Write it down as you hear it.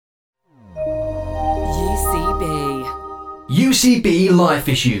UCB Life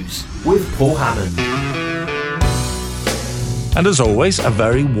Issues with Paul Hammond. And as always, a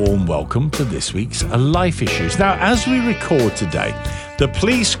very warm welcome to this week's Life Issues. Now, as we record today, the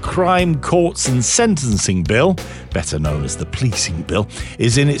Police, Crime, Courts and Sentencing Bill, better known as the Policing Bill,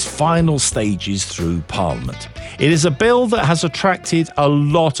 is in its final stages through Parliament. It is a bill that has attracted a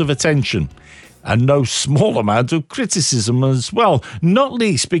lot of attention and no small amount of criticism as well, not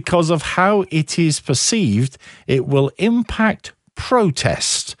least because of how it is perceived it will impact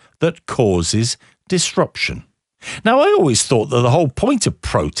protest that causes disruption. Now, I always thought that the whole point of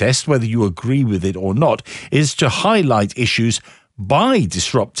protest, whether you agree with it or not, is to highlight issues by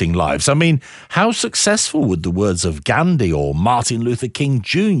disrupting lives. I mean, how successful would the words of Gandhi or Martin Luther King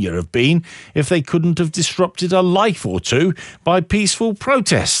Jr. have been if they couldn't have disrupted a life or two by peaceful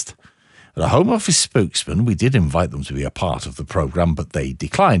protest? The Home Office spokesman, we did invite them to be a part of the programme, but they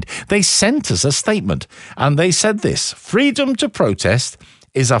declined. They sent us a statement, and they said this: freedom to protest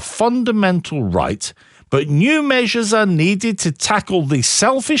is a fundamental right, but new measures are needed to tackle the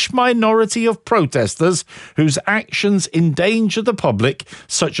selfish minority of protesters whose actions endanger the public,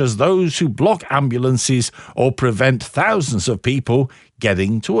 such as those who block ambulances or prevent thousands of people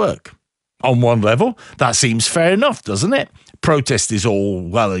getting to work. On one level, that seems fair enough, doesn't it? Protest is all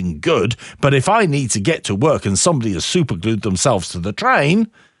well and good, but if I need to get to work and somebody has superglued themselves to the train...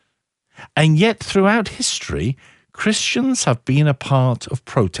 And yet, throughout history, Christians have been a part of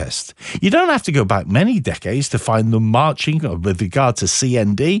protest. You don't have to go back many decades to find them marching with regard to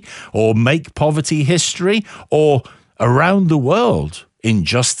CND or Make Poverty History or around the world.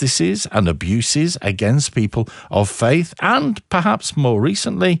 Injustices and abuses against people of faith, and perhaps more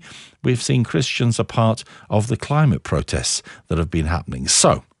recently, we've seen Christians a part of the climate protests that have been happening.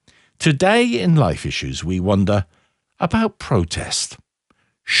 So, today in Life Issues, we wonder about protest.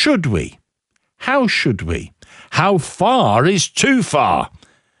 Should we? How should we? How far is too far?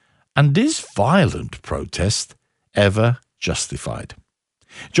 And is violent protest ever justified?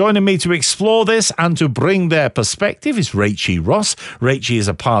 Joining me to explore this and to bring their perspective is Rachie Ross. Rachie is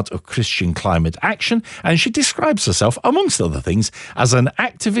a part of Christian Climate Action, and she describes herself, amongst other things, as an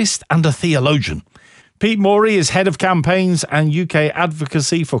activist and a theologian. Pete Morey is Head of Campaigns and UK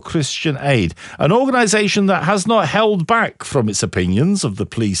Advocacy for Christian Aid, an organisation that has not held back from its opinions of the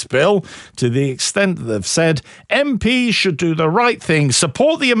police bill to the extent that they've said MPs should do the right thing,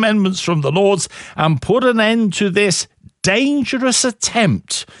 support the amendments from the Lords and put an end to this dangerous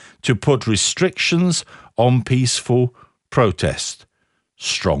attempt to put restrictions on peaceful protest.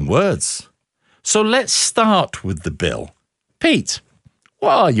 Strong words. So let's start with the bill. Pete,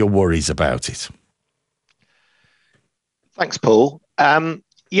 what are your worries about it? Thanks, Paul. There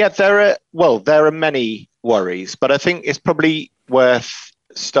are many worries, but I think it's probably worth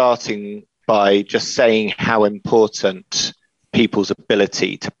starting by just saying how important people's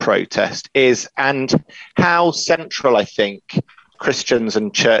ability to protest is and how central I think Christians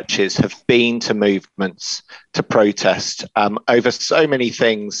and churches have been to movements to protest over so many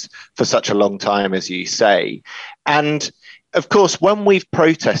things for such a long time, as you say. And of course, when we've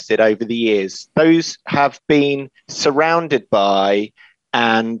protested over the years, those have been surrounded by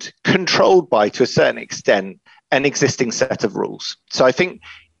and controlled by, to a certain extent, an existing set of rules. So I think,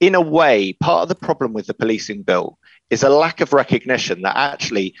 in a way, part of the problem with the policing bill is a lack of recognition that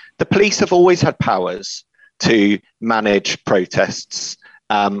actually the police have always had powers to manage protests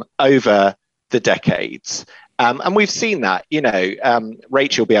over the decades. And we've seen that,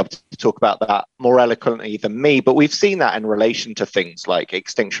 Rachel will be able to talk about that more eloquently than me, but we've seen that in relation to things like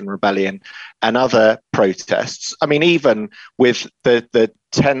Extinction Rebellion and other protests. I mean, even with the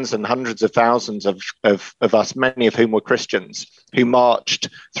tens and hundreds of thousands of us, many of whom were Christians, who marched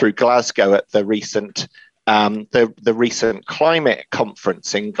through Glasgow at the recent climate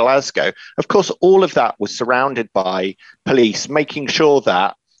conference in Glasgow. Of course, all of that was surrounded by police, making sure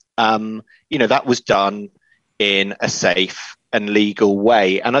that, that was done in a safe and legal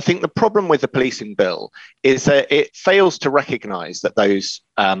way. And I think the problem with the policing bill is that it fails to recognise that those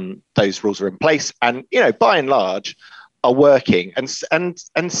rules are in place and, by and large, are working, and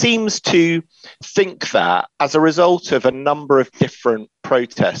seems to think that as a result of a number of different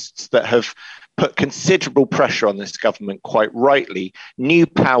protests that have put considerable pressure on this government, quite rightly, new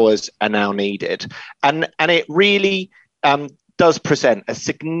powers are now needed. And it really does present a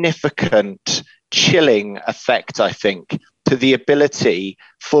significant chilling effect, I think, to the ability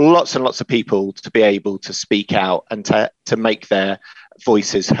for lots and lots of people to be able to speak out and to make their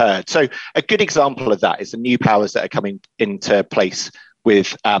voices heard. So a good example of that is the new powers that are coming into place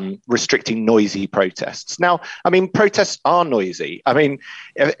with restricting noisy protests. Now, I mean, protests are noisy. I mean,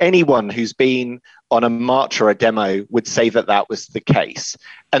 anyone who's been on a march or a demo would say that that was the case.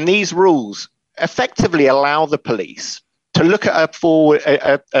 And these rules effectively allow the police to look at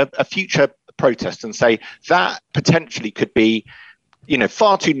a future protest and say that potentially could be,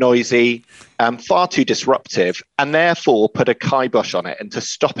 far too noisy, far too disruptive, and therefore put a kibosh on it and to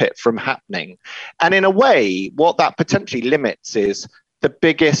stop it from happening. And in a way, what that potentially limits is the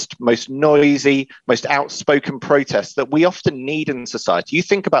biggest, most noisy, most outspoken protests that we often need in society. You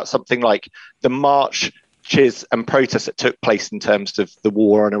think about something like the marches and protests that took place in terms of the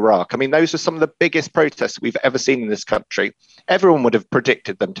war in Iraq. I mean, those are some of the biggest protests we've ever seen in this country. Everyone would have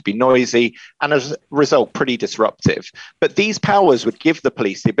predicted them to be noisy and as a result, pretty disruptive. But these powers would give the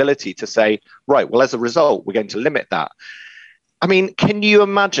police the ability to say, right, well, as a result, we're going to limit that. I mean, can you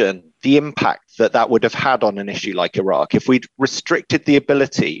imagine the impact that that would have had on an issue like Iraq if we'd restricted the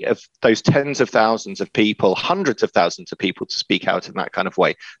ability of those tens of thousands of people, hundreds of thousands of people to speak out in that kind of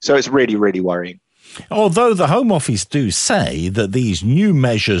way? So it's really, really worrying. Although the Home Office do say that these new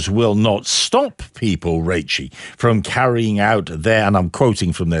measures will not stop people, Rachie, from carrying out their, and I'm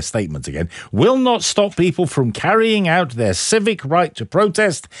quoting from their statement again, will not stop people from carrying out their civic right to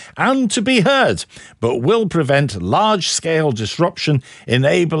protest and to be heard, but will prevent large-scale disruption,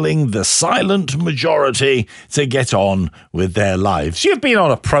 enabling the silent majority to get on with their lives. You've been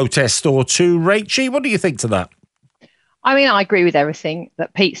on a protest or two, Rachie. What do you think to that? I mean, I agree with everything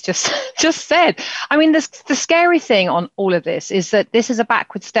that Pete's just said. I mean, the scary thing on all of this is that this is a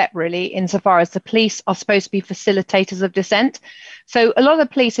backward step, really, insofar as the police are supposed to be facilitators of dissent. So a lot of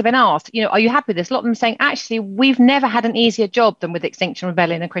the police have been asked, are you happy with this? A lot of them saying, actually, we've never had an easier job than with Extinction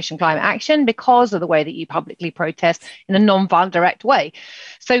Rebellion and Christian Climate Action because of the way that you publicly protest in a non-violent, direct way.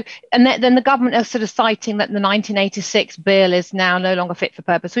 So, and then the government are sort of citing that the 1986 bill is now no longer fit for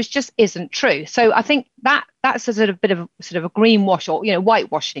purpose, which just isn't true. So I think that's a sort of a greenwash or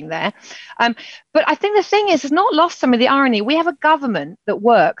whitewashing there. But I think the thing is, it's not lost some of the irony. We have a government that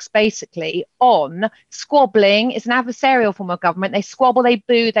works basically on squabbling. It's an adversarial form of government. They squabble, they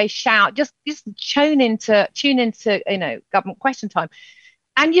boo, they shout, just tune into government question time.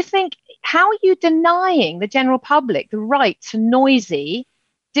 And you think, how are you denying the general public the right to noisy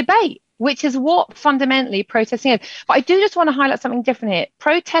debate, which is what fundamentally protesting is? But I do just want to highlight something different here.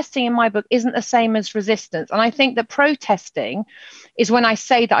 Protesting in my book isn't the same as resistance. And I think that protesting is when I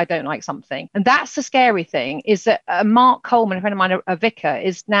say that I don't like something. And that's the scary thing, is that Mark Coleman, a friend of mine, a vicar,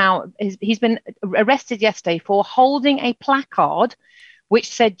 he's been arrested yesterday for holding a placard which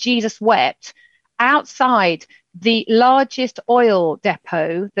said Jesus wept outside the largest oil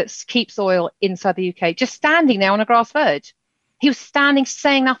depot that keeps oil inside the UK, just standing there on a grass verge. He was standing,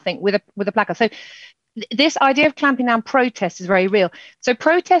 saying nothing with a placard. So this idea of clamping down protest is very real. So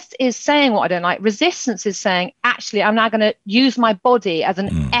protest is saying what I don't like. Resistance is saying, actually, I'm now going to use my body as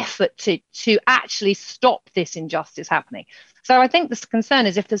an effort to actually stop this injustice happening. So I think the concern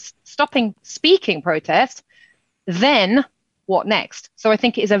is if there's stopping speaking protest, then what next? So I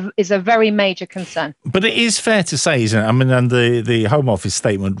think it is a very major concern. But it is fair to say, isn't it? I mean, and the Home Office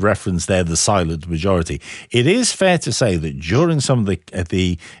statement referenced there the silent majority. It is fair to say that during some of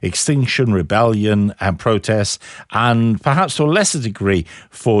the Extinction Rebellion and protests, and perhaps to a lesser degree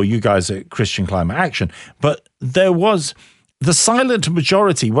for you guys at Christian Climate Action, but there was... The silent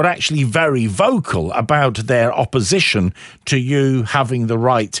majority were actually very vocal about their opposition to you having the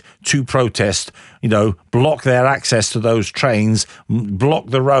right to protest, block their access to those trains,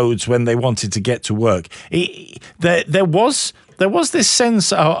 block the roads when they wanted to get to work. There was this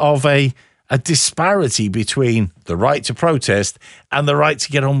sense of a disparity between the right to protest and the right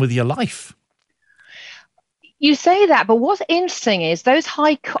to get on with your life. You say that, but what's interesting is those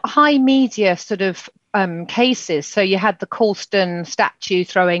high media sort of cases. So you had the Colston statue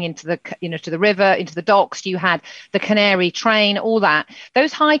throwing into the to the river, into the docks. You had the Canary train, all that.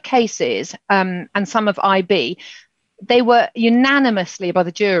 Those high cases and some of IB, they were unanimously by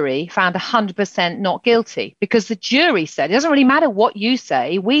the jury found 100% not guilty, because the jury said it doesn't really matter what you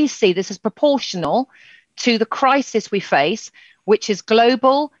say. We see this as proportional to the crisis we face, which is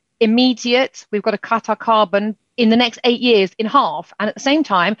global, immediate. We've got to cut our carbon in the next 8 years in half, and at the same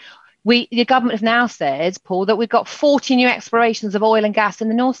time, the government has now said, Paul, that we've got 40 new explorations of oil and gas in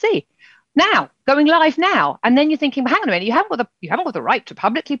the North Sea. now, going live now. And then you're thinking, well, hang on a minute, you haven't got the right to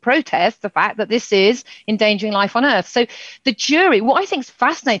publicly protest the fact that this is endangering life on Earth. So the jury, what I think is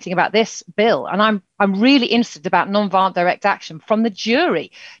fascinating about this bill, and I'm really interested about non-violent direct action from the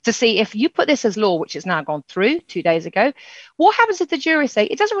jury to see if you put this as law, which has now gone through 2 days ago, what happens if the jury say,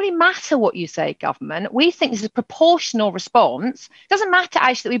 it doesn't really matter what you say, government, we think this is a proportional response. It doesn't matter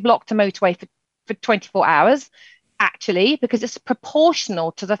actually that we blocked a motorway for 24 hours, actually, because it's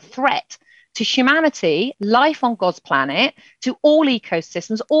proportional to the threat to humanity, life on God's planet, to all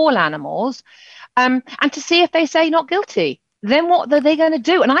ecosystems, all animals, and to see if they say not guilty. Then what are they going to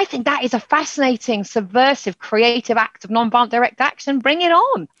do? And I think that is a fascinating, subversive, creative act of non-violent direct action. Bring it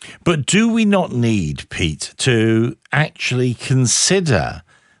on. But do we not need, Pete, to actually consider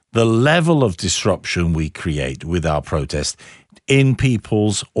the level of disruption we create with our protest in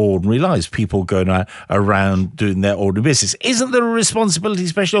people's ordinary lives, people going around doing their ordinary business? Isn't there a responsibility,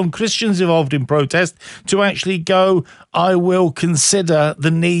 especially on Christians involved in protest, to actually go, I will consider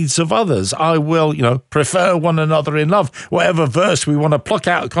the needs of others. I will, prefer one another in love, whatever verse we want to pluck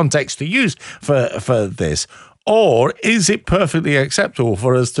out of context to use for this. Or is it perfectly acceptable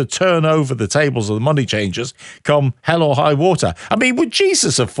for us to turn over the tables of the money changers come hell or high water? I mean, would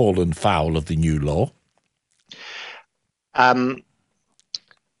Jesus have fallen foul of the new law?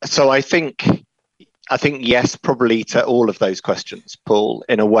 So I think yes, probably to all of those questions, Paul,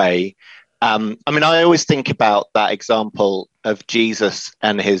 in a way. I mean, I always think about that example of Jesus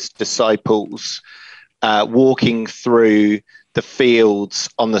and his disciples walking through the fields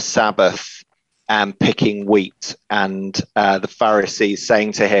on the Sabbath and picking wheat, and the Pharisees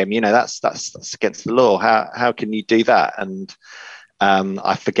saying to him, that's against the law. How can you do that? And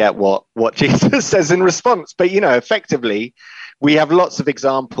I forget what Jesus says in response, but effectively, we have lots of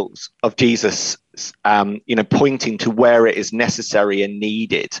examples of Jesus, pointing to where it is necessary and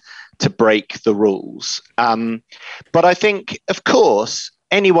needed to break the rules. But I think, of course,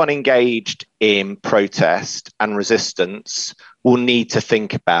 anyone engaged in protest and resistance will need to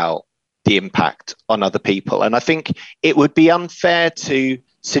think about the impact on other people, and I think it would be unfair to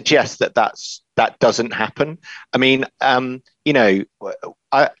suggest that doesn't happen. I mean, I'm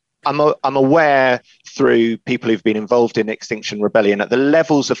aware through people who've been involved in Extinction Rebellion at the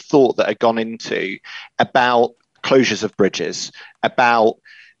levels of thought that have gone into about closures of bridges, about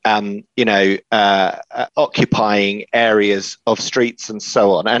occupying areas of streets and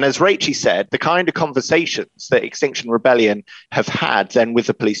so on. And as Rachel said, the kind of conversations that Extinction Rebellion have had then with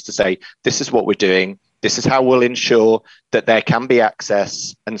the police to say, this is what we're doing, this is how we'll ensure that there can be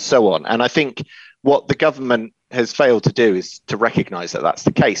access and so on. And I think what the government has failed to do is to recognise that that's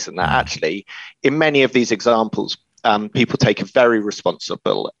the case, and that actually in many of these examples, people take a very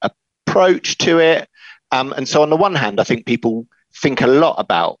responsible approach to it. And so on the one hand, I think people think a lot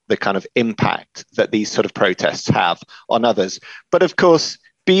about the kind of impact that these sort of protests have on others. But of course,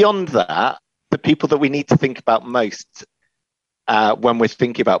 beyond that, the people that we need to think about most when we're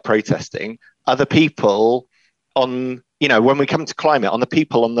thinking about protesting are the people on, when we come to climate, on the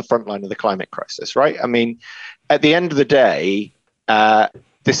people on the front line of the climate crisis, right? I mean, at the end of the day,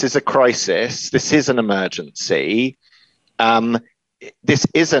 this is a crisis. This is an emergency. This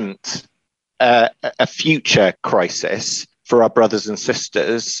isn't a future crisis for our brothers and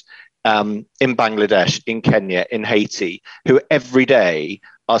sisters in Bangladesh, in Kenya, in Haiti, who every day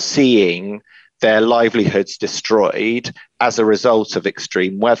are seeing their livelihoods destroyed as a result of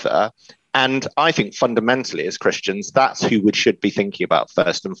extreme weather. And I think fundamentally as Christians, that's who we should be thinking about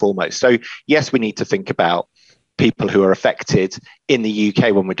first and foremost. So yes, we need to think about people who are affected in the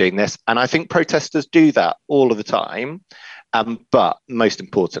UK when we're doing this. And I think protesters do that all of the time. But most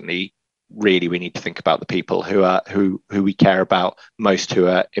importantly, really, we need to think about the people who we care about most, who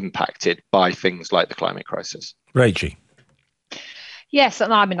are impacted by things like the climate crisis. Rachel. Yes,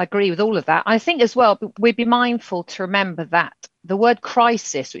 and I agree with all of that. I think as well, we'd be mindful to remember that the word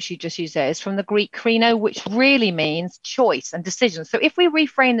crisis, which you just used there, is from the Greek krino, which really means choice and decision. So if we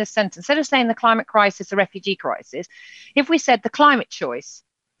reframe this sentence, instead of saying the climate crisis, the refugee crisis, if we said the climate choice,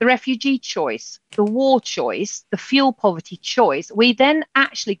 the refugee choice, the war choice, the fuel poverty choice, we then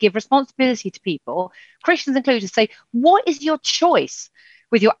actually give responsibility to people, Christians included, to say, what is your choice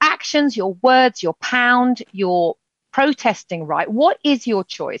with your actions, your words, your pound, your protesting right? What is your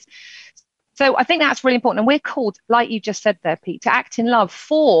choice? So I think that's really important. And we're called, like you just said there, Pete, to act in love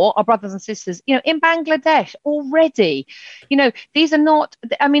for our brothers and sisters, in Bangladesh already. These are not,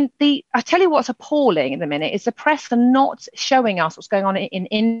 I tell you what's appalling in the minute is the press are not showing us what's going on in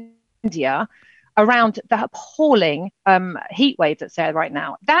India around the appalling heat wave that's there right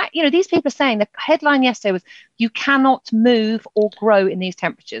now. That, these people are saying, the headline yesterday was, you cannot move or grow in these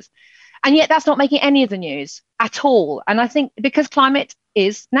temperatures. And yet that's not making any of the news at all. And I think because climate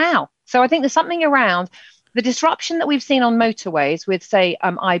is now. So I think there's something around the disruption that we've seen on motorways with, say,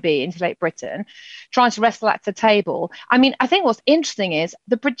 IB, Interstate Britain, trying to wrestle that to the table. I mean, I think what's interesting is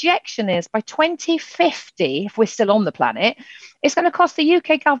the projection is by 2050, if we're still on the planet, it's going to cost the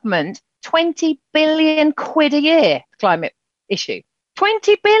UK government 20 billion quid a year, climate issue.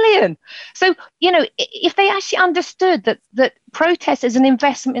 20 billion. So, if they actually understood that protest is an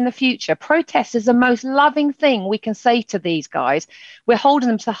investment in the future, protest is the most loving thing we can say to these guys. We're holding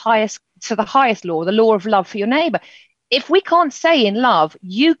them to the highest law, the law of love for your neighbor. If we can't say in love,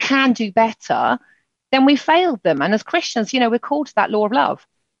 you can do better, then we failed them. And as Christians, we're called to that law of love.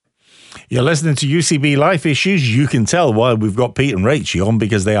 You're listening to UCB Life Issues. You can tell why we've got Pete and Rachel on,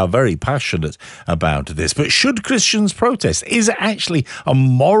 because they are very passionate about this. But should Christians protest? Is it actually a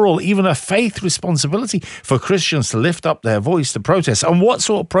moral, even a faith responsibility for Christians to lift up their voice to protest? And what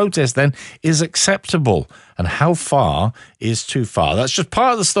sort of protest then is acceptable? And how far is too far? That's just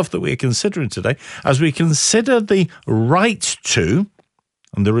part of the stuff that we're considering today as we consider the right to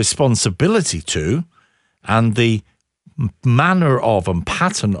and the responsibility to and the manner of and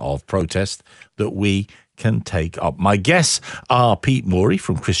pattern of protest that we can take up. My guests are Pete Morey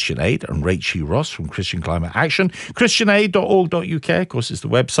from Christian Aid and Rachel Ross from Christian Climate Action. ChristianAid.org.uk, of course, is the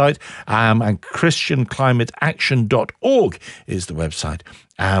website, and ChristianClimateAction.org is the website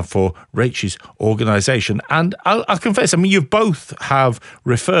for Rachel's organisation. And I'll confess, you both have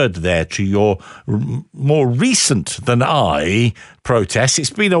referred there to your more recent than I protests.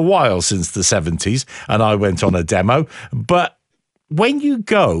 It's been a while since the 70s, and I went on a demo, but when you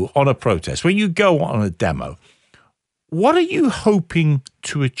go on a protest, when you go on a demo, what are you hoping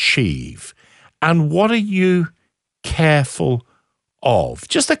to achieve? And what are you careful of?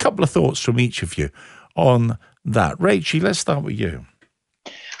 Just a couple of thoughts from each of you on that. Rachel, let's start with you.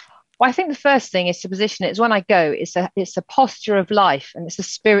 Well, I think the first thing is to position it as when I go, it's a posture of life, and it's a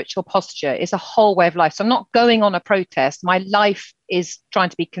spiritual posture. It's a whole way of life. So I'm not going on a protest. My life is trying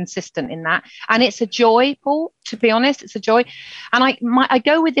to be consistent in that. And it's a joy, Paul, to be honest, it's a joy. And I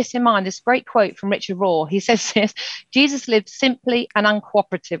go with this in mind, this great quote from Richard Rohr. He says this: Jesus lived simply and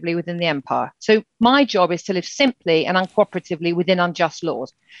uncooperatively within the empire. So my job is to live simply and uncooperatively within unjust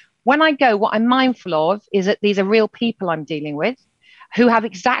laws. When I go, what I'm mindful of is that these are real people I'm dealing with, who have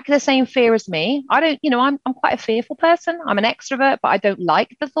exactly the same fear as me. I'm quite a fearful person. I'm an extrovert, but I don't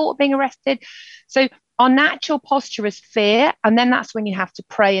like the thought of being arrested. So our natural posture is fear. And then that's when you have to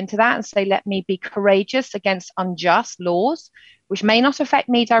pray into that and say, let me be courageous against unjust laws, which may not affect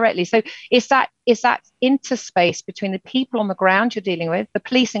me directly. So it's that interspace between the people on the ground you're dealing with, the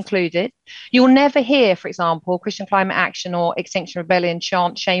police included. You'll never hear, for example, Christian Climate Action or Extinction Rebellion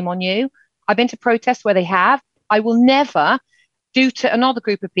chant shame on you. I've been to protests where they have. I will never do to another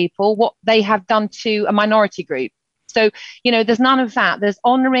group of people what they have done to a minority group. So, there's none of that. There's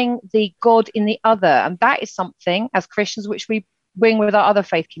honoring the God in the other. And that is something as Christians, which we bring with our other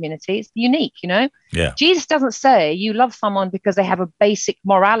faith communities, unique, Yeah. Jesus doesn't say you love someone because they have a basic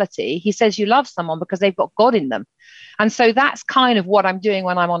morality. He says you love someone because they've got God in them. And so that's kind of what I'm doing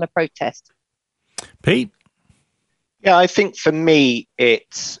when I'm on a protest. Pete? Yeah, I think for me,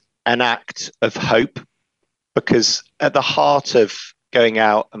 it's an act of hope, because at the heart of going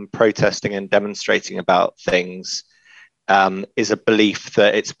out and protesting and demonstrating about things is a belief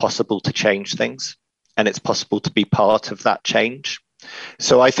that it's possible to change things and it's possible to be part of that change.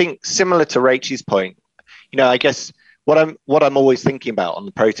 So I think, similar to Rachel's point, I guess what I'm always thinking about on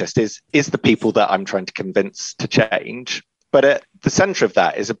the protest is the people that I'm trying to convince to change. But at the center of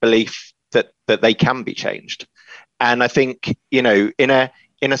that is a belief that they can be changed. And I think,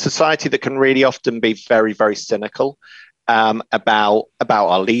 in a society that can really often be very, very cynical about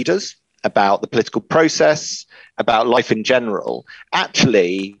our leaders, about the political process, about life in general,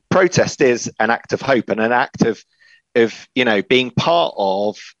 actually protest is an act of hope and an act of being part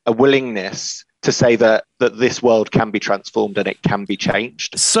of a willingness to say that this world can be transformed and it can be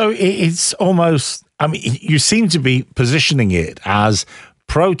changed. So it's almost, you seem to be positioning it as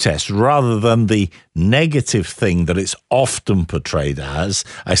protest rather than the negative thing that it's often portrayed as,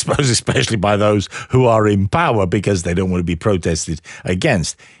 I suppose, especially by those who are in power because they don't want to be protested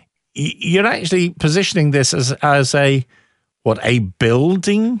against. You're actually positioning this as a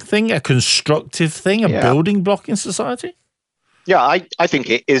building thing, a constructive thing, a building block in society? Yeah, I think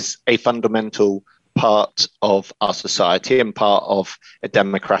it is a fundamental part of our society and part of a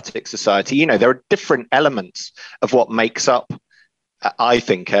democratic society. There are different elements of what makes up, I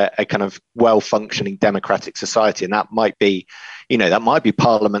think, a kind of well-functioning democratic society. And that might be,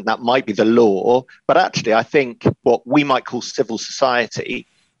 Parliament, that might be the law. But actually, I think what we might call civil society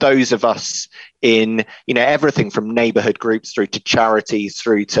those of us in, everything from neighborhood groups through to charities,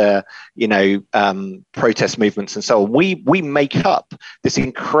 through to, protest movements and so on, we make up this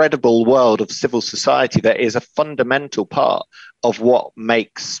incredible world of civil society that is a fundamental part of what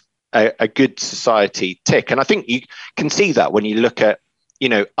makes a good society tick. And I think you can see that when you look at,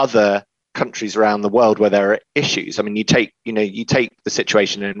 other countries around the world where there are issues. I mean, you take the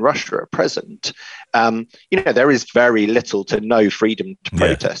situation in Russia at present. There is very little to no freedom to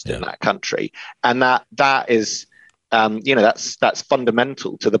protest in that country, and that is, that's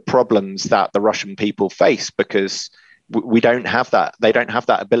fundamental to the problems that the Russian people face, because we don't have that. They don't have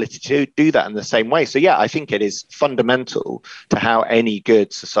that ability to do that in the same way. So yeah, I think it is fundamental to how any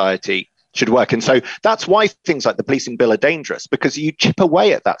good society should work. And so that's why things like the policing bill are dangerous, because you chip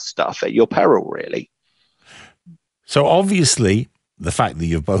away at that stuff at your peril, really. So obviously, the fact that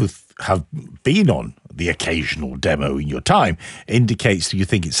you both have been on the occasional demo in your time indicates that you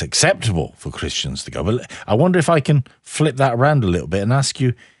think it's acceptable for Christians to go. But I wonder if I can flip that around a little bit and ask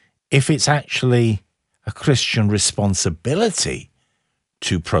you if it's actually a Christian responsibility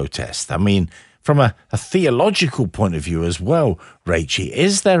to protest. I mean, from a theological point of view as well, Rachie,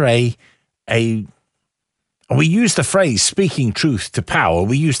 is there we use the phrase speaking truth to power.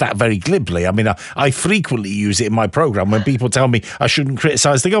 We use that very glibly. I mean, I frequently use it in my program when people tell me I shouldn't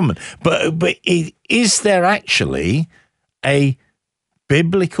criticize the government. But is there actually a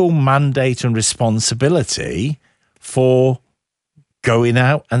biblical mandate and responsibility for going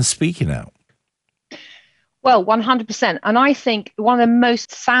out and speaking out? Well, 100%. And I think one of the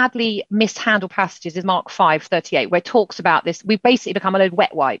most sadly mishandled passages is Mark 5:38, where it talks about this. We've basically become a load of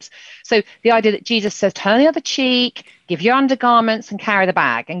wet wipes. So the idea that Jesus says, turn the other cheek, give your undergarments and carry the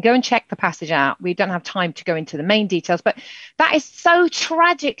bag, and go and check the passage out. We don't have time to go into the main details, but that is so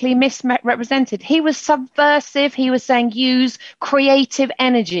tragically misrepresented. He was subversive. He was saying use creative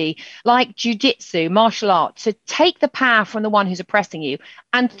energy like jiu-jitsu, martial arts, to take the power from the one who's oppressing you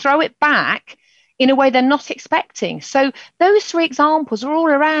and throw it back in a way they're not expecting. So those three examples are all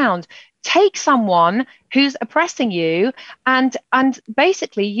around. Take someone who's oppressing you and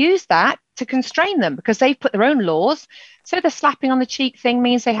basically use that to constrain them, because they've put their own laws. So the slapping on the cheek thing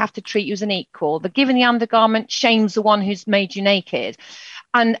means they have to treat you as an equal. The giving the undergarment shames the one who's made you naked.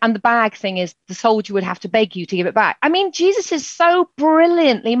 And the bag thing is the soldier would have to beg you to give it back. I mean, Jesus is so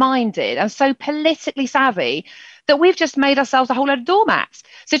brilliantly minded and so politically savvy that we've just made ourselves a whole load of doormats.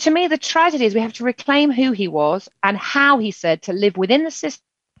 So to me, the tragedy is we have to reclaim who he was and how he said to live within the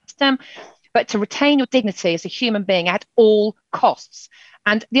system, but to retain your dignity as a human being at all costs.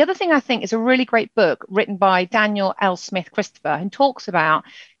 And the other thing I think is a really great book written by Daniel L. Smith Christopher, who talks about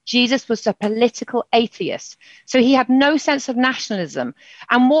Jesus was a political atheist. So he had no sense of nationalism.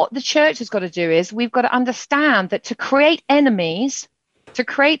 And what the church has got to do is we've got to understand that to create enemies, to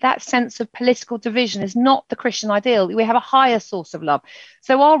create that sense of political division is not the Christian ideal. We have a higher source of love.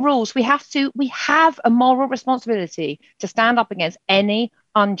 So our rules, we have a moral responsibility to stand up against any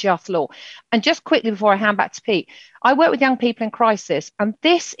unjust law. And just quickly before I hand back to Pete, I work with young people in crisis, and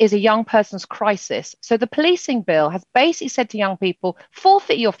this is a young person's crisis. So the policing bill has basically said to young people,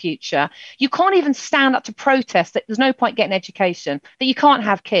 forfeit your future. You can't even stand up to protest that there's no point getting education, that you can't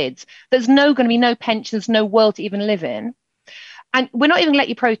have kids, there's going to be no pensions, no world to even live in. And we're not even going to let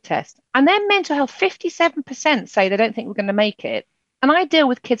you protest. And their mental health, 57% say they don't think we're going to make it. And I deal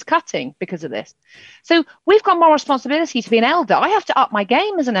with kids cutting because of this. So we've got more responsibility to be an elder. I have to up my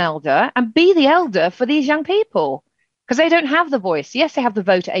game as an elder and be the elder for these young people because they don't have the voice. Yes, they have the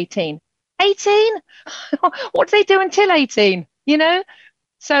vote at 18. 18? What do they do until 18?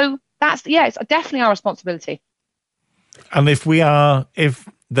 So it's definitely our responsibility. And if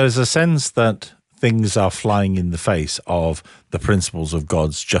there's a sense that things are flying in the face of the principles of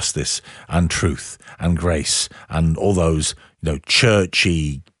God's justice and truth and grace and all those,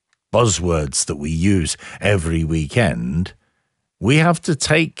 churchy buzzwords that we use every weekend, we have to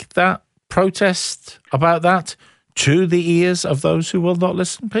take that protest about that to the ears of those who will not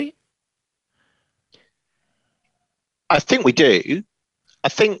listen, Pete? I think we do. I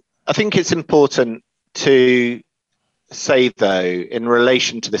think it's important to say, though, in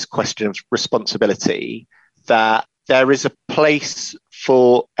relation to this question of responsibility, that there is a place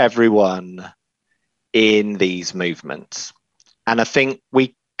for everyone in these movements. And I think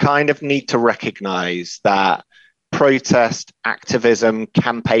we kind of need to recognize that protest, activism,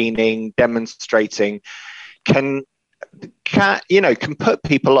 campaigning, demonstrating can put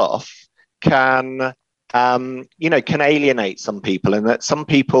people off, can alienate some people, and that some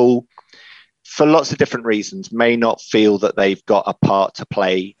people, for lots of different reasons, may not feel that they've got a part to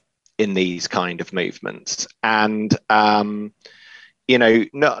play in these kind of movements. And,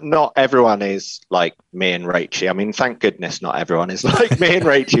 not everyone is like me and Rachie. I mean, thank goodness not everyone is like me and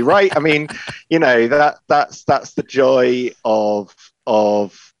Rachie, right? I mean, that's the joy of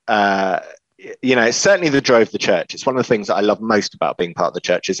it's certainly the joy of the church. It's one of the things that I love most about being part of the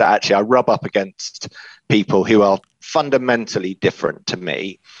church is that actually I rub up against people who are fundamentally different to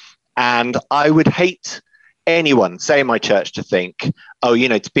me. And I would hate anyone, say in my church, to think,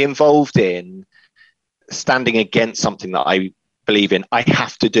 to be involved in standing against something that I believe in, I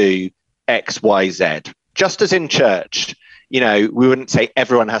have to do X, Y, Z. Just as in church, we wouldn't say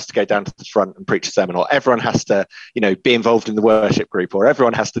everyone has to go down to the front and preach a sermon, or everyone has to, be involved in the worship group, or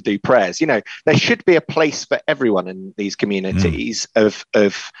everyone has to do prayers. There should be a place for everyone in these communities of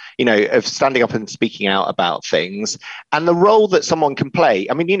standing up and speaking out about things, and the role that someone can play.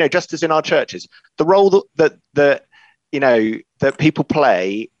 I mean, just as in our churches, the role that people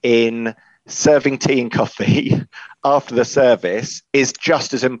play in serving tea and coffee after the service is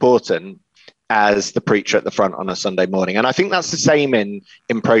just as important as the preacher at the front on a Sunday morning. And I think that's the same in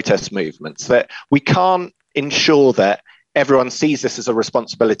protest movements, that we can't ensure that everyone sees this as a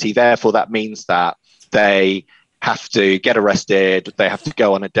responsibility. Therefore, that means that they have to get arrested, they have to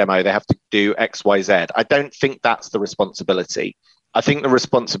go on a demo, they have to do X, Y, Z. I don't think that's the responsibility. I think the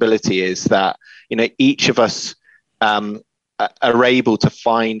responsibility is that, each of us are able to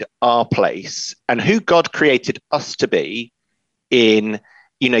find our place and who God created us to be in,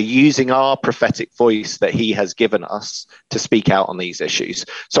 using our prophetic voice that he has given us to speak out on these issues.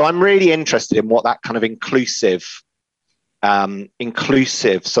 So I'm really interested in what that kind of inclusive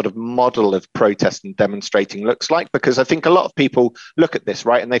sort of model of protest and demonstrating looks like, because I think a lot of people look at this,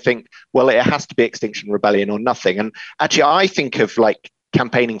 right, and they think, well, it has to be Extinction Rebellion or nothing. And actually, I think of like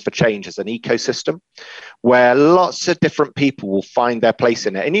campaigning for change as an ecosystem where lots of different people will find their place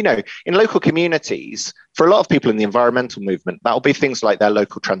in it. And, in local communities, for a lot of people in the environmental movement, that'll be things like their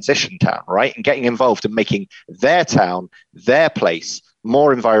local transition town, right? And getting involved in making their town, their place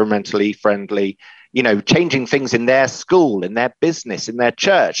more environmentally friendly, changing things in their school, in their business, in their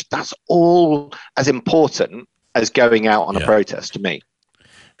church. That's all as important as going out on a protest to me.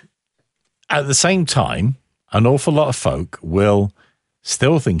 At the same time, an awful lot of folk will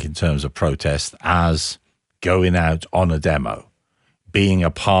still think in terms of protest as going out on a demo, being a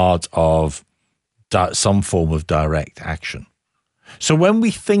part of some form of direct action. So when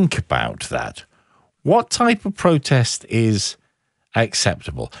we think about that, what type of protest is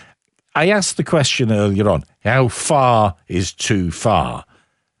acceptable? I asked the question earlier on, how far is too far?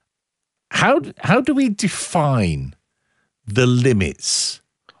 How do we define the limits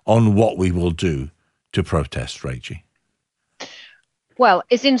on what we will do to protest, Rachie? Well,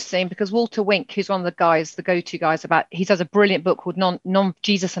 it's interesting because Walter Wink, who's one of the guys, the go-to guys he does a brilliant book called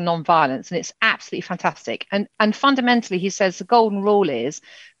Jesus and Non-Violence, and it's absolutely fantastic. And fundamentally, he says the golden rule is,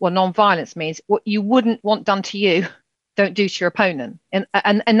 well, non-violence means what you wouldn't want done to you, don't do to your opponent. And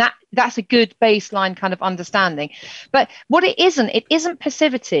that's a good baseline kind of understanding. But what it isn't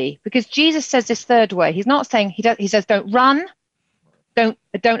passivity, because Jesus says this third way. He's not saying, he says, don't run, don't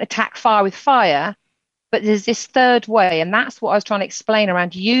attack fire with fire. But there's this third way, and that's what I was trying to explain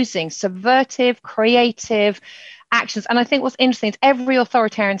around using subversive, creative actions. And I think what's interesting is every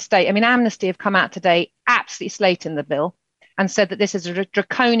authoritarian state, I mean, Amnesty have come out today absolutely slating the bill and said that this is a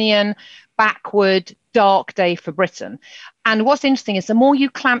draconian, backward, dark day for Britain. And what's interesting is the more you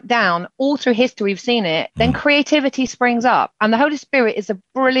clamp down, all through history we've seen it, then creativity springs up. And the Holy Spirit is a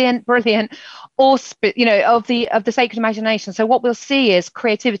brilliant auspice, of the sacred imagination. So what we'll see is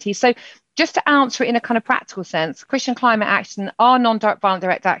creativity. So just to answer it in a kind of practical sense, Christian Climate Action, our non-violent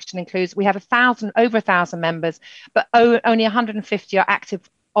direct action includes, we have over 1,000 members, but only 150 are active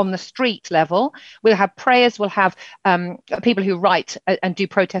on the street level. We'll have prayers, we'll have people who write and do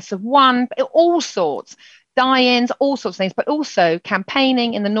protests of one, all sorts, die-ins, all sorts of things, but also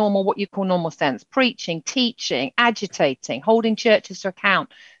campaigning in the normal, what you call normal sense, preaching, teaching, agitating, holding churches to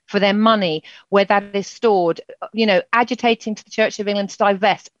account for their money, where that is stored, agitating to the Church of England to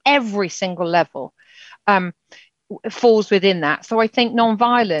divest. Every single level falls within that. So I think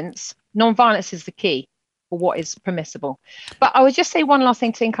non-violence is the key for what is permissible. But I would just say one last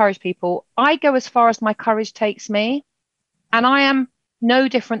thing to encourage people. I go as far as my courage takes me, and I am no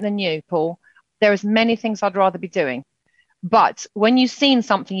different than you, Paul. There is many things I'd rather be doing. But when you've seen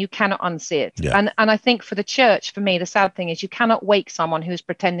something, you cannot unsee it. Yeah. And I think for the church, for me, the sad thing is you cannot wake someone who's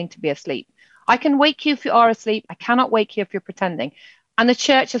pretending to be asleep. I can wake you if you are asleep. I cannot wake you if you're pretending. And the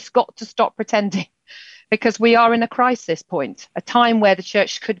church has got to stop pretending, because we are in a crisis point, a time where the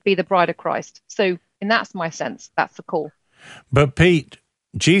church could be the bride of Christ. So in that's my sense, that's the call. But Pete,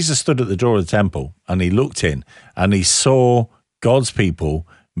 Jesus stood at the door of the temple and he looked in and he saw God's people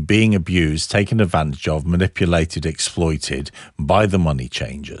being abused, taken advantage of, manipulated, exploited by the money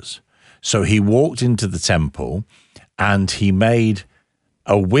changers. So he walked into the temple and he made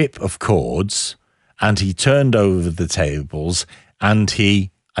a whip of cords and he turned over the tables and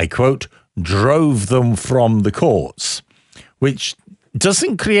he, I quote, drove them from the courts, which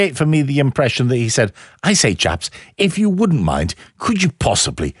doesn't create for me the impression that he said, I say, chaps, if you wouldn't mind, could you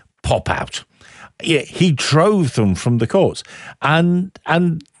possibly pop out? Yeah, he drove them from the courts. And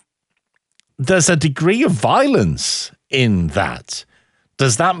there's a degree of violence in that.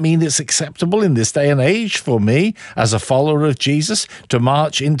 Does that mean it's acceptable in this day and age for me as a follower of Jesus to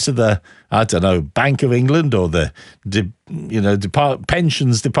march into the, I don't know, Bank of England or the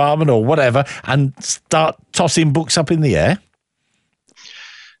pensions department or whatever and start tossing books up in the air?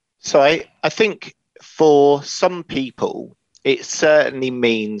 So I think for some people, it certainly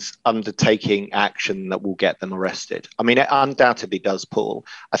means undertaking action that will get them arrested. I mean, it undoubtedly does, Paul.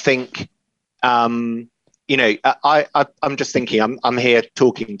 I think, I'm just thinking, I'm here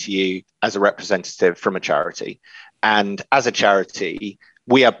talking to you as a representative from a charity. And as a charity,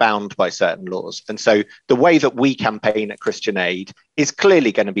 we are bound by certain laws. And so the way that we campaign at Christian Aid is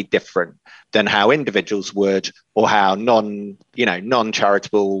clearly going to be different than how individuals would or how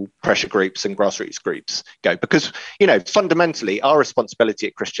non-charitable pressure groups and grassroots groups go. Because, fundamentally, our responsibility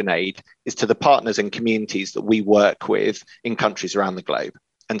at Christian Aid is to the partners and communities that we work with in countries around the globe.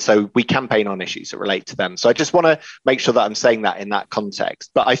 And so we campaign on issues that relate to them. So I just want to make sure that I'm saying that in that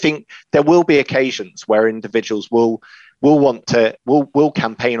context. But I think there will be occasions where individuals will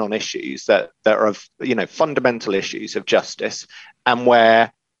campaign on issues that are of fundamental issues of justice, and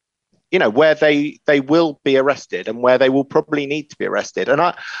where they will be arrested and where they will probably need to be arrested.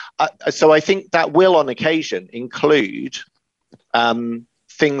 And so I think that will on occasion include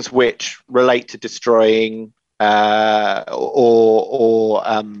things which relate to destroying I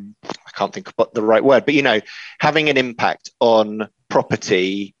can't think of the right word, but having an impact on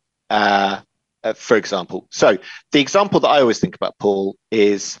property. For example. So the example that I always think about, Paul,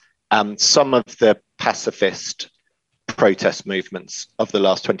 is some of the pacifist protest movements of the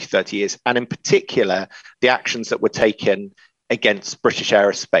last 20, 30 years, and in particular, the actions that were taken against British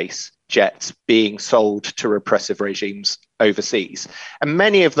aerospace jets being sold to repressive regimes overseas. And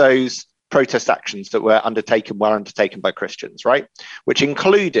many of those protest actions that were undertaken by Christians, right? Which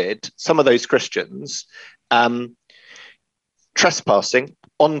included some of those Christians trespassing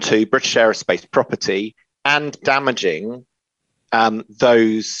onto British aerospace property and damaging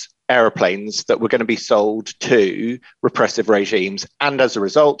those aeroplanes that were going to be sold to repressive regimes. And as a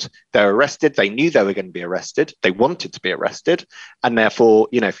result, they're arrested. They knew they were going to be arrested. They wanted to be arrested and therefore,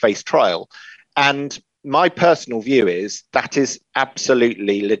 face trial. And my personal view is that is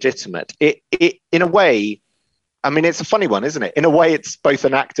absolutely legitimate. It in a way, I mean, it's a funny one, isn't it? In a way, it's both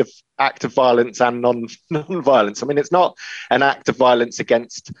an act of violence and non-violence. I mean, it's not an act of violence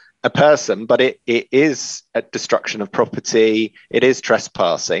against a person, but it is a destruction of property. It is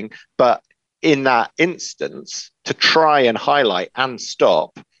trespassing. But in that instance, to try and highlight and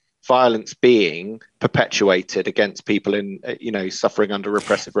stop violence being perpetuated against people in, suffering under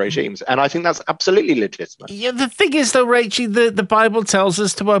repressive regimes. And I think that's absolutely legitimate. Yeah, the thing is, though, Rachie, the Bible tells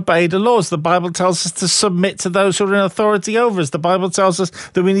us to obey the laws. The Bible tells us to submit to those who are in authority over us. The Bible tells us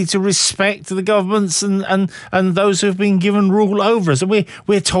that we need to respect the governments and those who have been given rule over us. And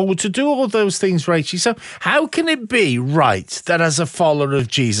we're told to do all those things, Rachie. So how can it be right that as a follower of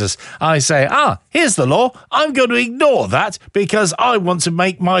Jesus, I say, here's the law. I'm going to ignore that because I want to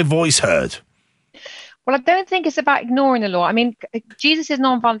make my voice heard? Well, I don't think it's about ignoring the law. I mean, Jesus'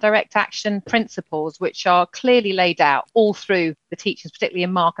 nonviolent direct action principles, which are clearly laid out all through the teachings, particularly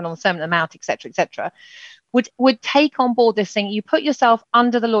in Mark and on the Sermon on the Mount, etc., would take on board this thing. You put yourself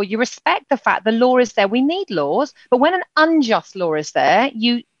under the law. You respect the fact the law is there. We need laws, but when an unjust law is there,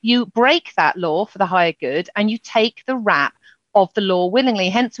 you break that law for the higher good, and you take the rap of the law willingly.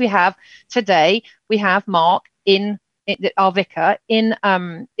 Hence, we have Mark in our vicar in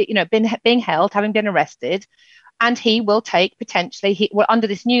being held, having been arrested, and he will take potentially under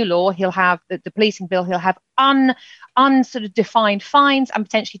this new law he'll have the policing bill, he'll have sort of defined fines and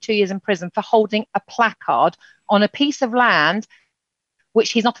potentially 2 years in prison for holding a placard on a piece of land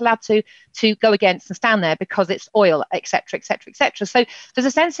which he's not allowed to go against and stand there because it's oil, etc., etc., etc. So there's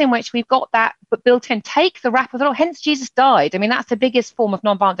a sense in which we've got that but built in. Take the rap of the law. Hence Jesus died. I mean, that's the biggest form of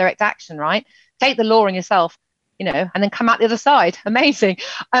nonviolent direct action, right? Take the law on yourself, and then come out the other side. Amazing.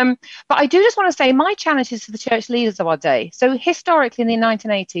 But I do just want to say my challenge is to the church leaders of our day. So historically in the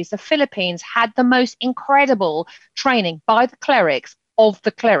 1980s, the Philippines had the most incredible training by the clerics of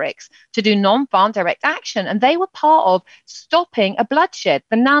the clerics to do non-violent direct action. And they were part of stopping a bloodshed.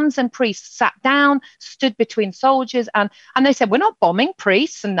 The nuns and priests sat down, stood between soldiers, and they said, we're not bombing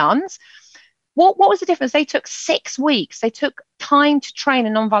priests and nuns. What was the difference? They took 6 weeks. They took time to train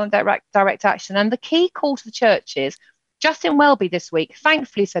in non-violent direct action. And the key call to the church is, Justin Welby this week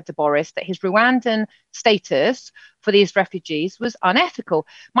thankfully said to Boris that his Rwandan status for these refugees was unethical.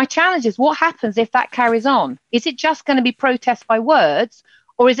 My challenge is, what happens if that carries on? Is it just going to be protest by words,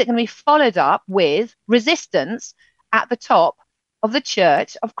 or is it going to be followed up with resistance at the top of the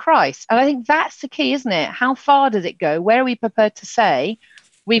Church of Christ? And I think that's the key, isn't it? How far does it go? Where are we prepared to say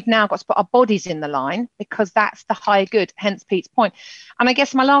we've now got to put our bodies in the line, because that's the higher good, hence Pete's point. And I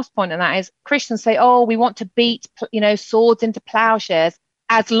guess my last point on that is, Christians say, oh, we want to beat, swords into plowshares,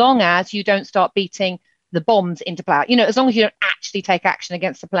 as long as you don't start beating the bombs into plow, as long as you don't actually take action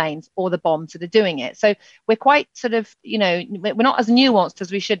against the planes or the bombs that are doing it. So we're quite sort of, we're not as nuanced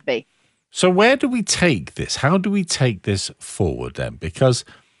as we should be. So where do we take this? How do we take this forward then? Because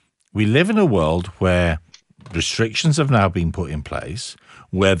we live in a world where restrictions have now been put in place,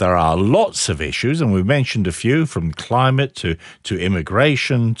 where there are lots of issues, and we've mentioned a few, from climate to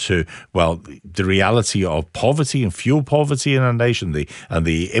immigration to, the reality of poverty and fuel poverty in our nation, and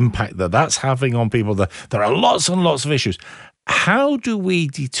the impact that that's having on people. There are lots and lots of issues. How do we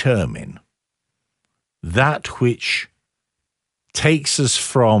determine that which takes us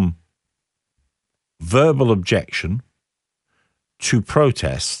from verbal objection to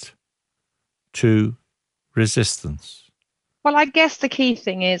protest to resistance? Well, I guess the key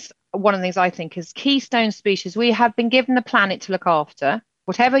thing is, one of the things I think is, keystone species, we have been given the planet to look after.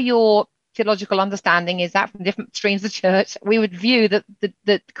 Whatever your theological understanding is that from different streams of the church, we would view that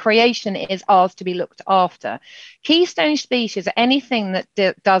the creation is ours to be looked after. Keystone species are anything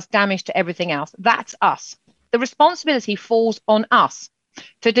that does damage to everything else. That's us. The responsibility falls on us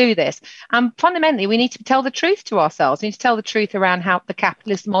to do this. And fundamentally, we need to tell the truth to ourselves. We need to tell the truth around how the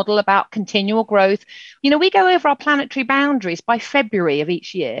capitalist model, about continual growth. We go over our planetary boundaries by February of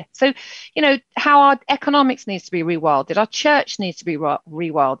each year. So, how our economics needs to be rewilded, our church needs to be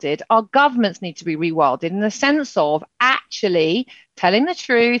rewilded, our governments need to be rewilded, in the sense of actually telling the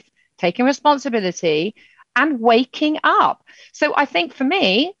truth, taking responsibility, and waking up. So I think for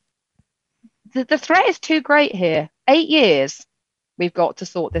me, the threat is too great here. 8 years. We've got to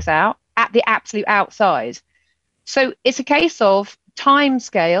sort this out at the absolute outside. So it's a case of time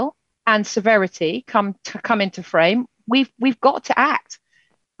scale and severity come into frame. We've got to act,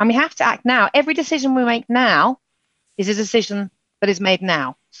 and we have to act now. Every decision we make now is a decision that is made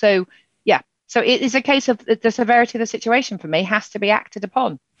now. So it is a case of the severity of the situation, for me, has to be acted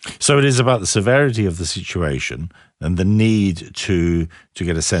upon. So it is about the severity of the situation and the need to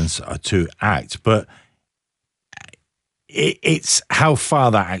get a sense to act, but it's how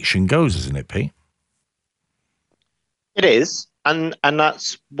far that action goes, isn't it, Pete? It is, and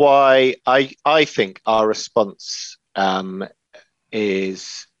that's why I think our response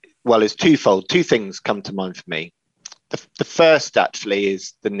is twofold. Two things come to mind for me. The first actually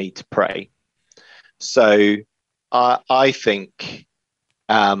is the need to pray. So I think,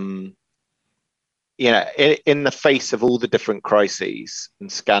 in the face of all the different crises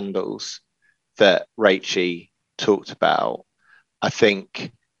and scandals that Rachie talked about, I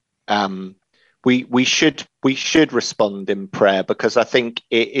think we should respond in prayer, because I think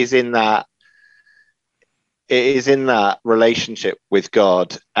it is in that relationship with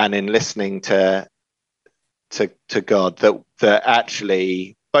God and in listening to God that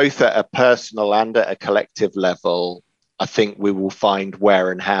actually, both at a personal and at a collective level, I think we will find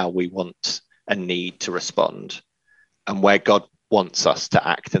where and how we want and need to respond, and where God wants us to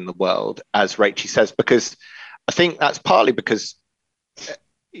act in the world, as Rachie says, because I think that's partly because,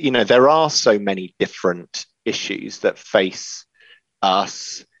 there are so many different issues that face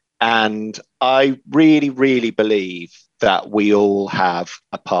us. And I really, really believe that we all have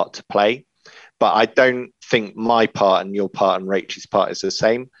a part to play. But I don't think my part and your part and Rachie's part is the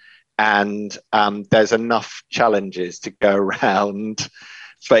same. And there's enough challenges to go around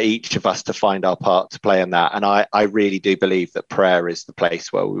for each of us to find our part to play in that. And I really do believe that prayer is the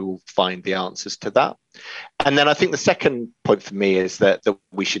place where we will find the answers to that. And then I think the second point for me is that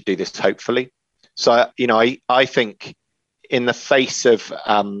we should do this hopefully. So, I think in the face of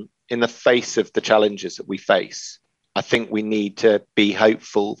the challenges that we face, I think we need to be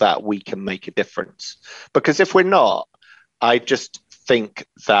hopeful that we can make a difference. Because if we're not, I just think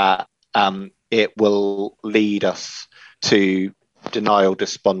that it will lead us to denial,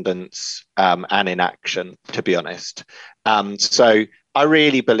 despondence, and inaction, to be honest. So I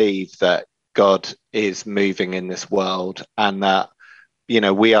really believe that God is moving in this world, and that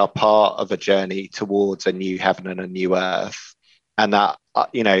we are part of a journey towards a new heaven and a new earth, and that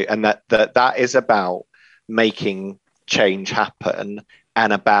that is about making change happen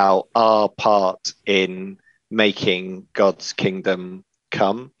and about our part in making God's kingdom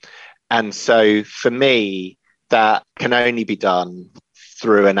come. And so for me, that can only be done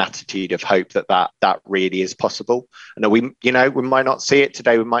through an attitude of hope that really is possible. And we might not see it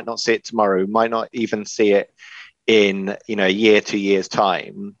today, we might not see it tomorrow, we might not even see it in a year, 2 years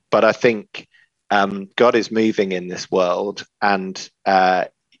time. But I think God is moving in this world, and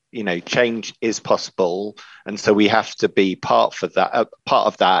change is possible, and so we have to be part of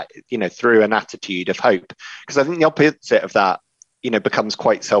that, through an attitude of hope. Because I think the opposite of that, becomes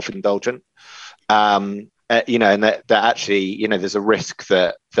quite self-indulgent, and that actually, there's a risk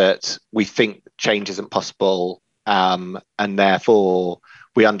that we think change isn't possible, and therefore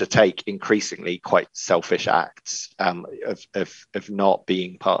we undertake increasingly quite selfish acts of not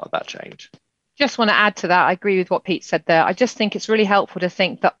being part of that change. Just want to add to that. I agree with what Pete said there. I just think it's really helpful to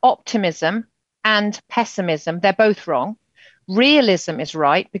think that optimism and pessimism, they're both wrong. Realism is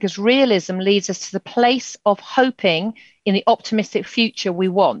right, because realism leads us to the place of hoping in the optimistic future we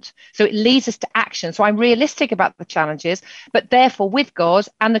want. So it leads us to action. So I'm realistic about the challenges, but therefore with God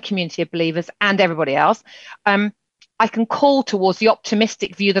and the community of believers and everybody else, I can call towards the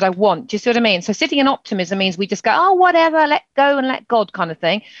optimistic view that I want. Do you see what I mean? So sitting in optimism means we just go, oh, whatever, let go and let God kind of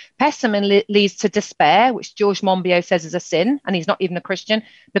thing. Pessimism leads to despair, which George Monbiot says is a sin, and he's not even a Christian,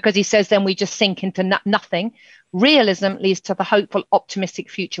 because he says then we just sink into nothing. Realism leads to the hopeful,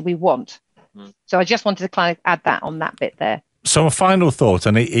 optimistic future we want. So I just wanted to kind of add that on that bit there. So a final thought,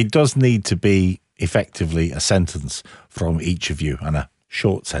 and it does need to be effectively a sentence from each of you, and a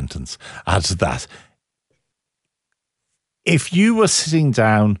short sentence adds to that. If you were sitting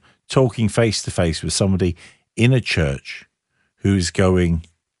down talking face to face with somebody in a church who's going,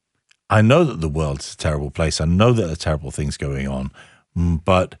 I know that the world's a terrible place, I know that there are terrible things going on,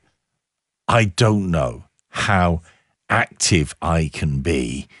 but I don't know how active I can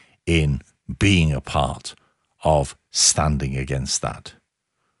be in being a part of standing against that.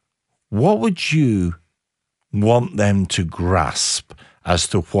 What would you want them to grasp as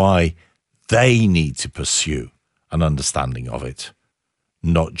to why they need to pursue an understanding of it,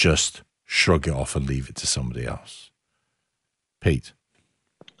 not just shrug it off and leave it to somebody else? Pete?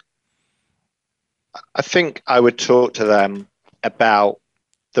 I think I would talk to them about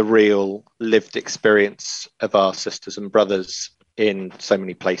the real lived experience of our sisters and brothers in so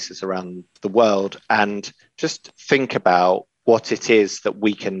many places around the world, and just think about what it is that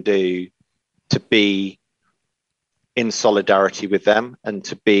we can do to be in solidarity with them and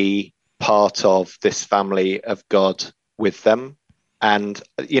to be part of this family of God with them. And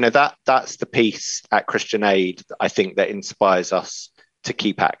that's the piece at Christian Aid, I think, that inspires us to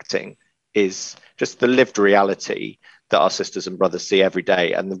keep acting, is just the lived reality that our sisters and brothers see every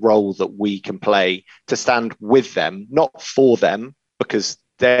day, and the role that we can play to stand with them, not for them, because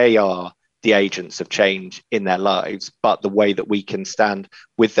they are the agents of change in their lives, but the way that we can stand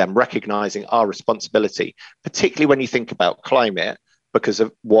with them, recognizing our responsibility, particularly when you think about climate, because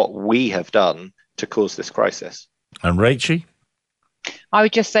of what we have done to cause this crisis. And Rachie? I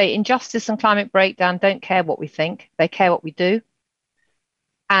would just say injustice and climate breakdown don't care what we think, they care what we do.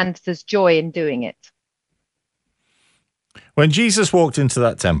 And there's joy in doing it. When Jesus walked into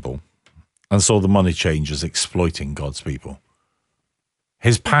that temple and saw the money changers exploiting God's people,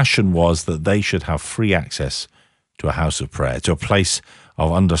 his passion was that they should have free access to a house of prayer, to a place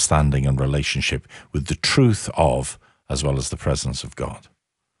of understanding and relationship with the truth of, as well as the presence of God.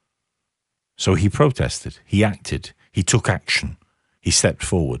 So he protested, he acted, he took action, he stepped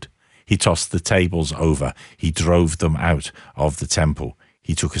forward, he tossed the tables over, he drove them out of the temple,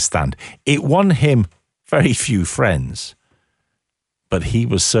 he took a stand. It won him very few friends, but he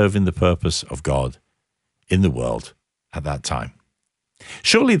was serving the purpose of God in the world at that time.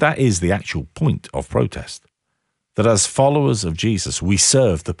 Surely that is the actual point of protest, that as followers of Jesus, we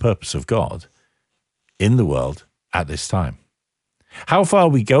serve the purpose of God in the world at this time. How far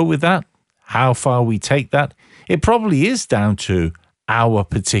we go with that, how far we take that, it probably is down to our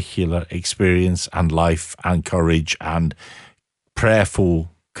particular experience and life and courage and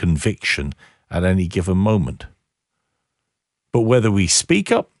prayerful conviction at any given moment. But whether we speak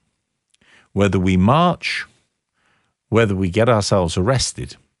up, whether we march, whether we get ourselves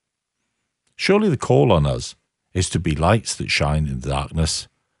arrested, surely the call on us is to be lights that shine in the darkness,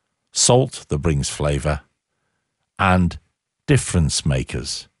 salt that brings flavour, and difference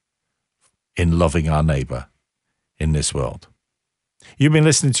makers in loving our neighbour in this world. You've been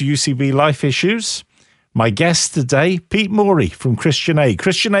listening to UCB Life Issues. My guest today, Pete Morey from Christian Aid.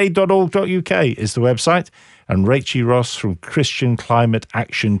 ChristianAid.org.uk is the website. And Rachie Ross from Christian Climate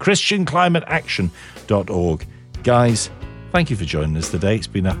Action, ChristianClimateAction.org. Guys, thank you for joining us today. It's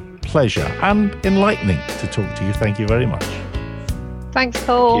been a pleasure and enlightening to talk to you. Thank you very much. Thanks,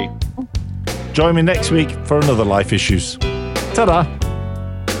 Paul. Thank you. Join me next week for another Life Issues. Ta-da!